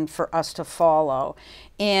important one for us to follow.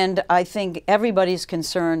 And I think everybody's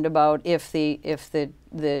concerned about if the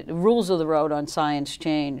rules of the road on science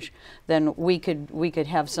change, then we could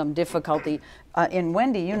have some difficulty. And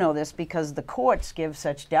Wendy, you know this because the courts give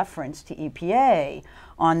such deference to EPA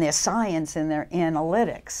on their science and their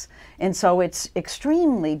analytics. And so it's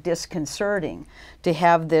extremely disconcerting to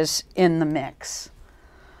have this in the mix.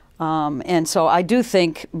 And so I do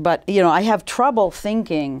think, but I have trouble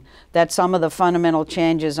thinking that some of the fundamental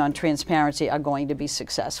changes on transparency are going to be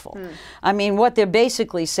successful. I mean, what they're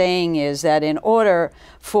basically saying is that in order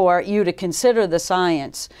for you to consider the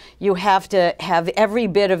science, you have to have every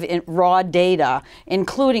bit of raw data,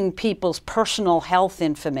 including people's personal health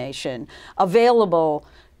information, available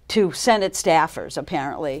to Senate staffers,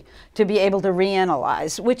 apparently, to be able to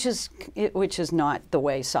reanalyze, which is not the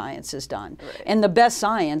way science is done. Right. And the best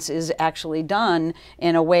science is actually done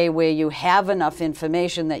in a way where you have enough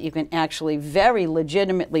information that you can actually very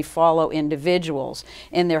legitimately follow individuals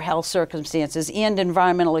in their health circumstances and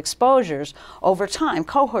environmental exposures over time,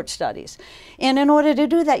 cohort studies. And in order to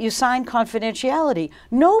do that, you sign confidentiality.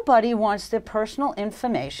 Nobody wants their personal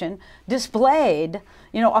information displayed,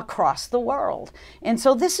 across the world. And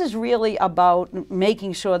so this is really about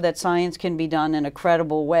making sure that science can be done in a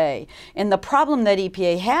credible way. And the problem that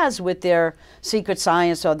EPA has with their secret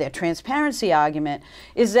science or their transparency argument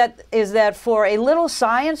is that for a little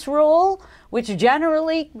science rule, which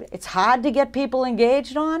generally it's hard to get people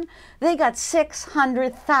engaged on, they got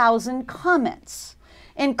 600,000 comments,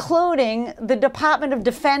 including the Department of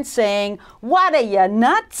Defense saying, "What are you,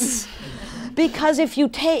 nuts?" Because if you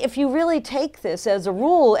really take this as a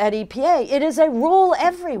rule at EPA, it is a rule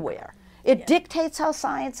everywhere. It dictates how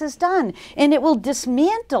science is done, and it will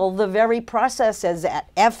dismantle the very processes at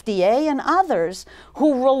FDA and others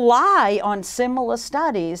who rely on similar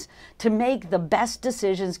studies to make the best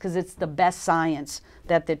decisions because it's the best science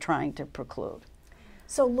that they're trying to preclude.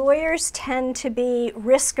 So lawyers tend to be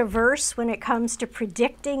risk averse when it comes to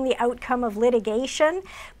predicting the outcome of litigation,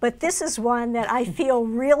 but this is one that I feel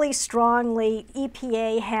really strongly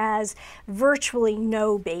EPA has virtually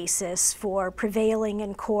no basis for prevailing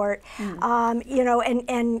in court.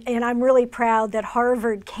 And I'm really proud that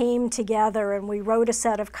Harvard came together and we wrote a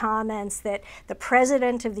set of comments that the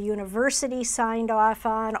president of the university signed off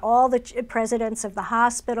on, all the presidents of the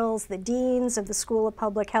hospitals, the deans of the School of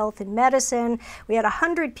Public Health and Medicine. We had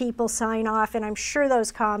 100 people sign off, and I'm sure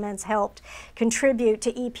those comments helped contribute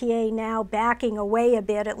to EPA now backing away a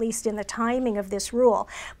bit, at least in the timing of this rule.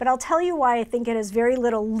 But I'll tell you why I think it has very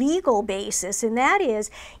little legal basis, and that is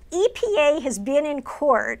EPA has been in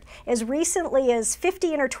court as recently as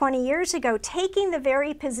 15 or 20 years ago taking the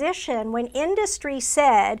very position when industry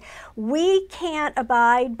said, we can't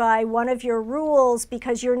abide by one of your rules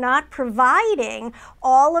because you're not providing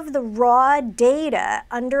all of the raw data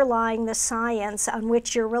underlying the science on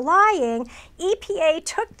which you're relying. EPA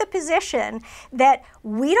took the position that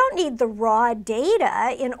we don't need the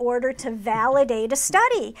data in order to validate a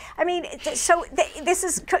study. I mean, so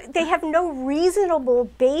they have no reasonable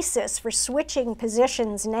basis for switching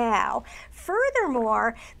positions now.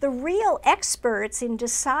 Furthermore, the real experts in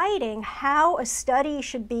deciding how a study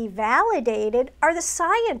should be validated are the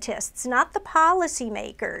scientists, not the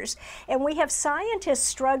policymakers. And we have scientists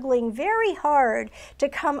struggling very hard to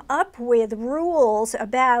come up with rules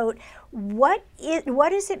about what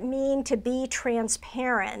does it mean to be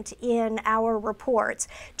transparent in our reports?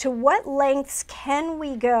 To what lengths can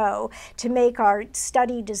we go to make our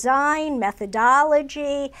study design,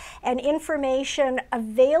 methodology, and information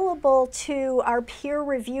available to our peer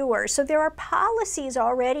reviewers? So there are policies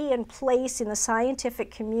already in place in the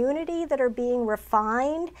scientific community that are being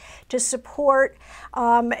refined to support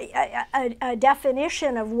a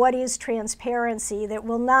definition of what is transparency that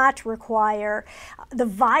will not require the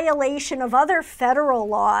violation of other federal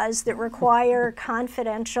laws that require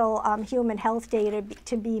confidential human health data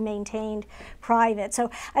to be maintained private. So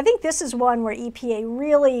I think this is one where EPA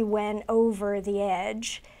really went over the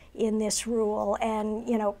edge in this rule, and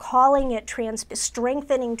calling it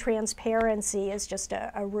strengthening transparency is just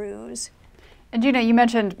a ruse. And Gina, you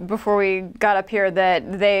mentioned before we got up here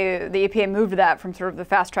that the EPA moved that from sort of the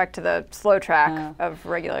fast track to the slow track of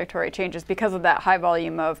regulatory changes because of that high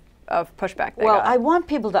volume of pushback they got. I want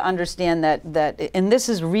people to understand that, and this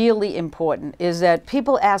is really important, is that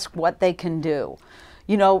people ask what they can do.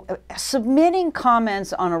 Submitting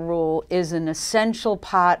comments on a rule is an essential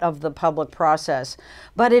part of the public process,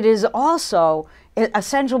 but it is also an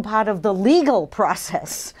essential part of the legal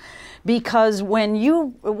process. Because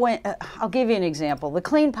I'll give you an example. The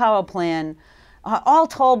Clean Power Plan, all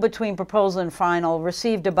told between proposal and final,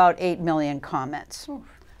 received about 8 million comments.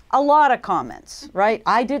 A lot of comments, right?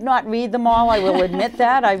 I did not read them all, I will admit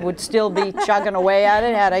that. I would still be chugging away at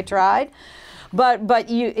it had I tried. But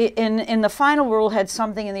you, in the final rule, had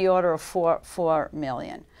something in the order of 4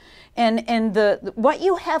 million. And what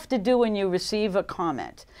you have to do when you receive a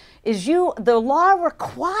comment is the law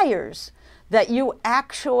requires that you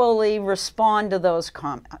actually respond to those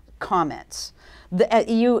comments.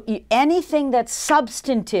 Anything that's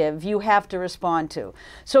substantive, you have to respond to.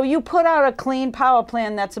 So you put out a Clean Power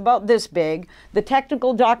Plan that's about this big, the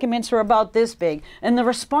technical documents are about this big, and the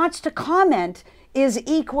response to comment is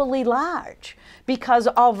equally large, because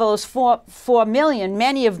of those 4 million,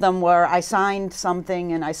 many of them were, I signed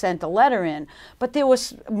something and I sent a letter in, but there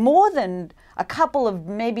was more than a couple of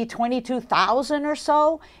maybe 22,000 or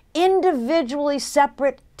so individually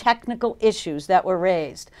separate technical issues that were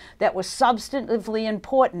raised that were substantively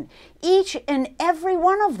important. Each and every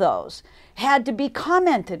one of those had to be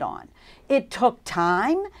commented on. It took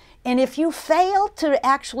time, and if you failed to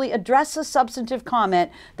actually address a substantive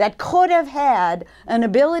comment that could have had an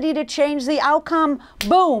ability to change the outcome,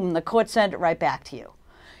 boom, the court sent it right back to you.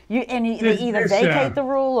 They either vacate the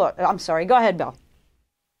rule or, I'm sorry, go ahead, Bill.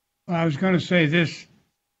 I was going to say this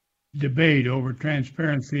debate over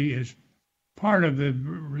transparency is part of the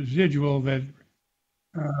residual that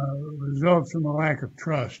results from a lack of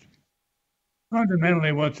trust.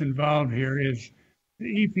 Fundamentally, what's involved here is the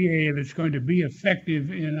EPA, if it's going to be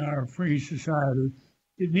effective in our free society,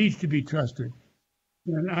 it needs to be trusted.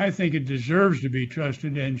 And I think it deserves to be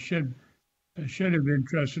trusted and should have been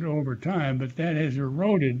trusted over time, but that has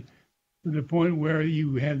eroded to the point where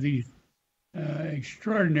you have these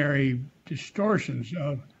extraordinary distortions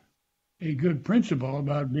of a good principle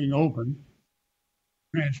about being open,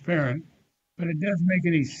 transparent, but it doesn't make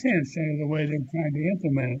any sense out of the way they're trying to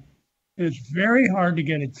implement it. And it's very hard to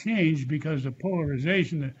get a change because the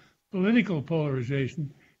polarization, the political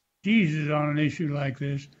polarization, seizes on an issue like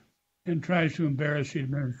this and tries to embarrass the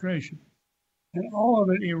administration. And all of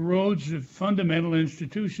it erodes the fundamental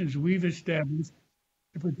institutions we've established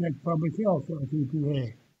to protect public health, like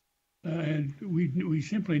EPA. And we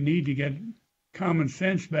simply need to get common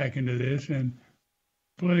sense back into this and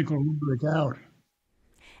political rubric out.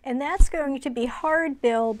 And that's going to be hard,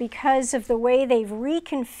 Bill, because of the way they've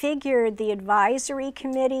reconfigured the advisory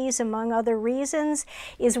committees, among other reasons,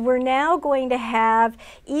 is we're now going to have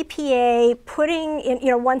EPA putting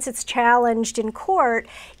in, once it's challenged in court,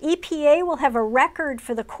 EPA will have a record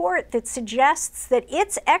for the court that suggests that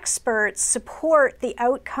its experts support the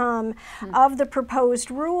outcome of the proposed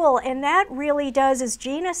rule. And that really does, as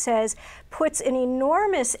Gina says, puts an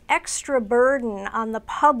enormous extra burden on the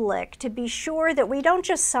public to be sure that we don't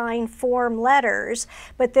just sign form letters,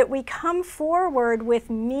 but that we come forward with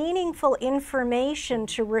meaningful information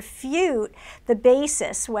to refute the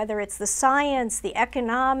basis, whether it's the science, the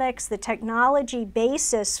economics, the technology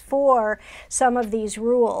basis for some of these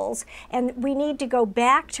rules. And we need to go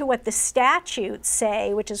back to what the statutes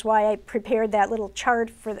say, which is why I prepared that little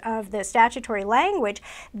chart of the statutory language.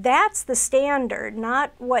 That's the standard,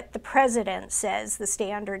 not what the president says the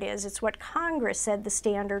standard is. It's what Congress said the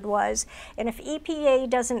standard was. And if EPA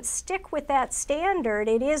doesn't stick with that standard,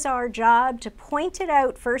 it is our job to point it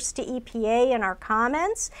out first to EPA in our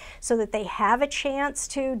comments so that they have a chance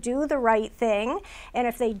to do the right thing. And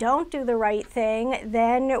if they don't do the right thing,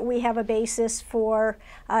 then we have a basis for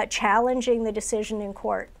challenging the decision in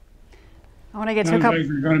court. I want to get to a couple. Like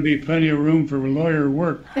there's going to be plenty of room for lawyer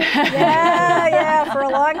work. Yeah, for a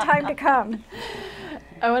long time to come.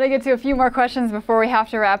 I want to get to a few more questions before we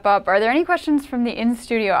have to wrap up. Are there any questions from the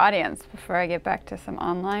in-studio audience before I get back to some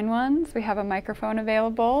online ones? We have a microphone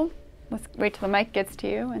available. Let's wait till the mic gets to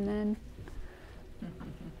you and then.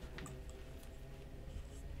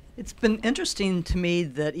 It's been interesting to me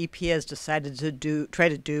that EPA has decided to try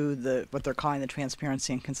to do what they're calling the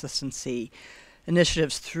transparency and consistency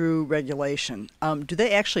initiatives through regulation. Do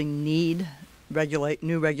they actually need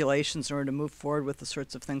new regulations in order to move forward with the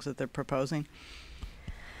sorts of things that they're proposing?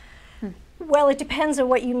 Well, it depends on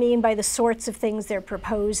what you mean by the sorts of things they're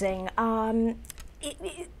proposing.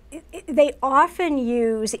 They often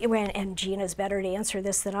use, and Gina's better to answer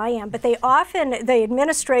this than I am, but the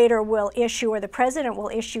administrator will issue, or the president will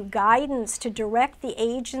issue guidance to direct the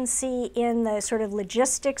agency in the sort of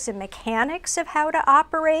logistics and mechanics of how to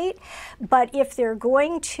operate. But if they're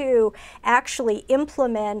going to actually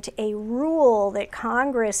implement a rule that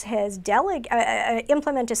Congress has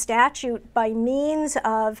implement a statute by means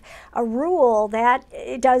of a rule, that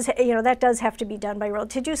does have to be done by rule.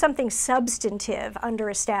 To do something substantive under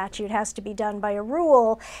a statute has to be done by a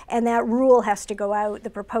rule, and that rule has to go out, the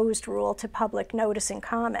proposed rule, to public notice and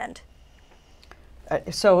comment.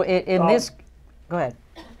 So in this, go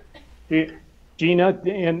ahead. Gina,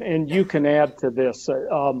 and you can add to this.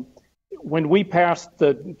 When we passed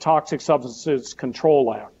the Toxic Substances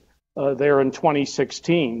Control Act there in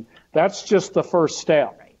 2016, that's just the first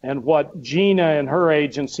step. And what Gina and her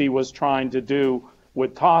agency was trying to do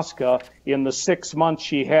with TSCA in the 6 months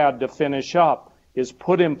she had to finish up is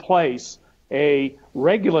put in place a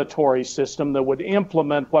regulatory system that would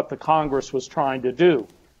implement what the Congress was trying to do.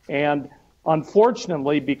 And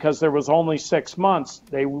unfortunately, because there was only 6 months,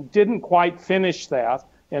 they didn't quite finish that.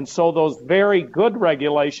 And so those very good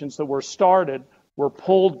regulations that were started were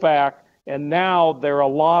pulled back, and now there are a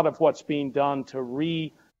lot of what's being done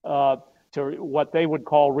to what they would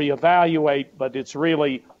call reevaluate, but it's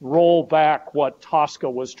really roll back what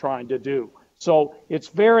TSCA was trying to do. So it's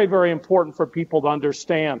very, very important for people to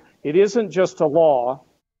understand it isn't just a law,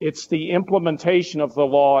 it's the implementation of the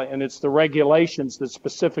law, and it's the regulations that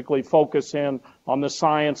specifically focus in on the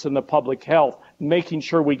science and the public health, making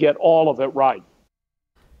sure we get all of it right.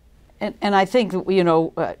 And I think, you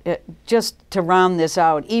know, just to round this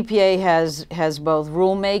out, EPA has both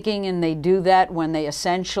rulemaking, and they do that when they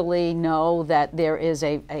essentially know that there is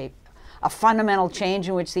a fundamental change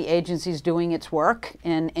in which the agency is doing its work.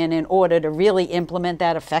 And in order to really implement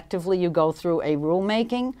that effectively, you go through a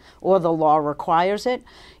rulemaking, or the law requires it.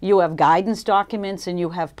 You have guidance documents, and you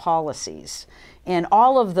have policies. And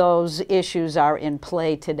all of those issues are in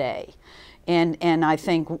play today. And I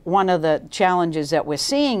think one of the challenges that we're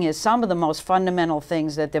seeing is some of the most fundamental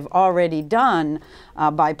things that they've already done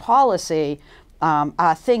by policy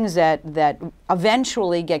are things that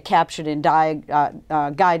eventually get captured in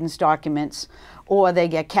guidance documents, or they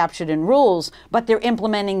get captured in rules, but they're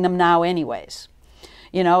implementing them now anyways.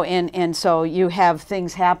 You know, and so you have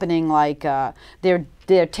things happening like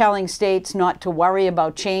they're telling states not to worry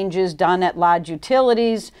about changes done at large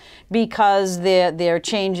utilities because they're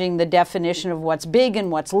changing the definition of what's big and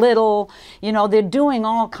what's little. You know, they're doing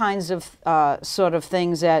all kinds of sort of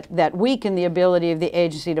things that weaken the ability of the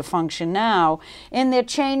agency to function now, and they're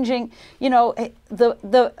changing. You know,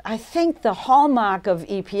 I think the hallmark of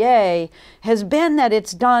EPA has been that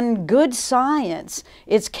it's done good science.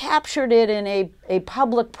 It's captured it in a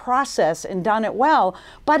public process and done it well,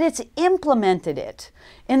 but it's implemented it.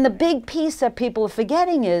 And the big piece that people are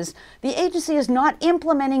forgetting is the agency is not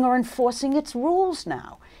implementing or enforcing its rules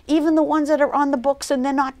now, even the ones that are on the books and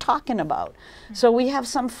they're not talking about. So we have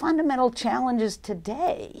some fundamental challenges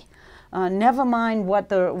today, never mind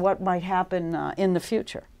what might happen in the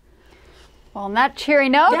future. Well, on that cheery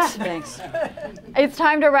note, yeah, thanks. It's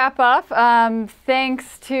time to wrap up.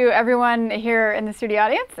 Thanks to everyone here in the studio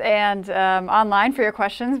audience and online for your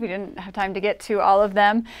questions. We didn't have time to get to all of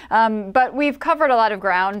them, but we've covered a lot of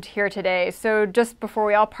ground here today. So just before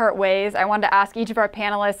we all part ways, I wanted to ask each of our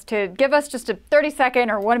panelists to give us just a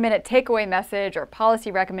 30-second or 1-minute takeaway message or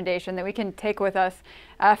policy recommendation that we can take with us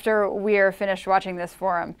after we are finished watching this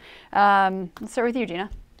forum. Let's start with you, Gina.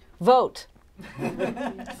 Vote.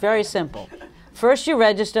 Very simple. First you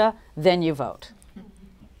register, then you vote.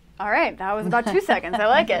 All right, that was about 2 seconds. I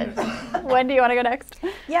like it. Wendy, you want to go next?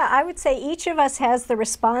 Yeah, I would say each of us has the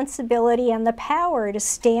responsibility and the power to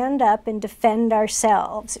stand up and defend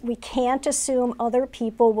ourselves. We can't assume other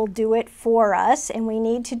people will do it for us, and we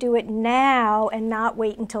need to do it now and not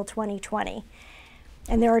wait until 2020.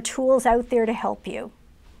 And there are tools out there to help you.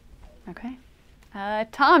 Okay.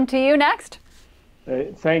 Tom, to you next.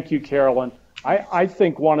 Thank you, Carolyn. I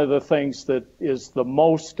think one of the things that is the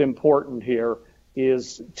most important here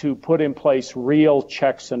is to put in place real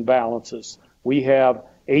checks and balances. We have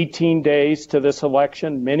 18 days to this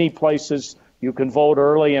election. Many places you can vote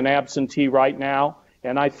early and absentee right now.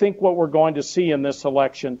 And I think what we're going to see in this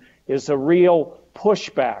election is a real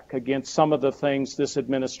pushback against some of the things this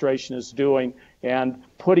administration is doing and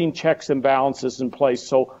putting checks and balances in place.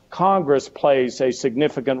 So Congress plays a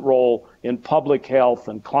significant role in public health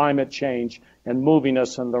and climate change and moving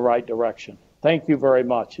us in the right direction. Thank you very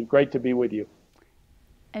much. It's great to be with you.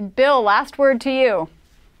 And Bill, last word to you.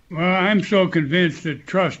 Well, I'm so convinced that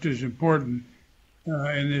trust is important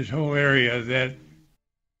in this whole area that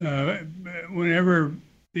whenever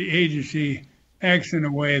the agency acts in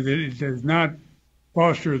a way that it does not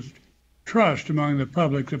foster trust among the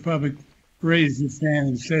public raises its hand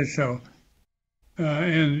and says so.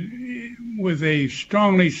 And with a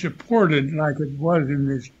strongly supported, like it was in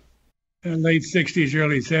this late 60s,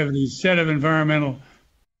 early 70s, set of environmental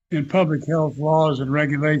and public health laws and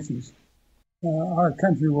regulations, our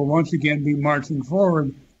country will once again be marching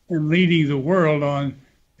forward and leading the world on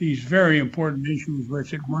these very important issues,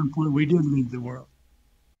 which at one point we did lead the world.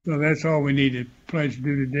 So that's all we need to pledge to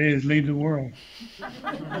do today is lead the world.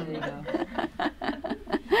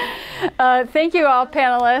 Thank you all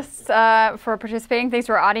panelists for participating. Thanks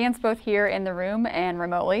to our audience, both here in the room and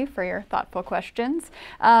remotely, for your thoughtful questions.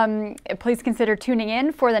 Please consider tuning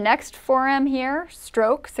in for the next forum here,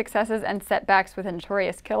 Stroke, Successes and Setbacks with a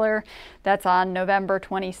Notorious Killer. That's on November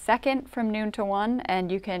 22nd from noon to 1,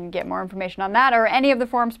 and you can get more information on that or any of the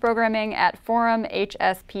forum's programming at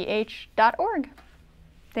forumhsph.org.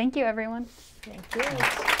 Thank you, everyone. Thank you.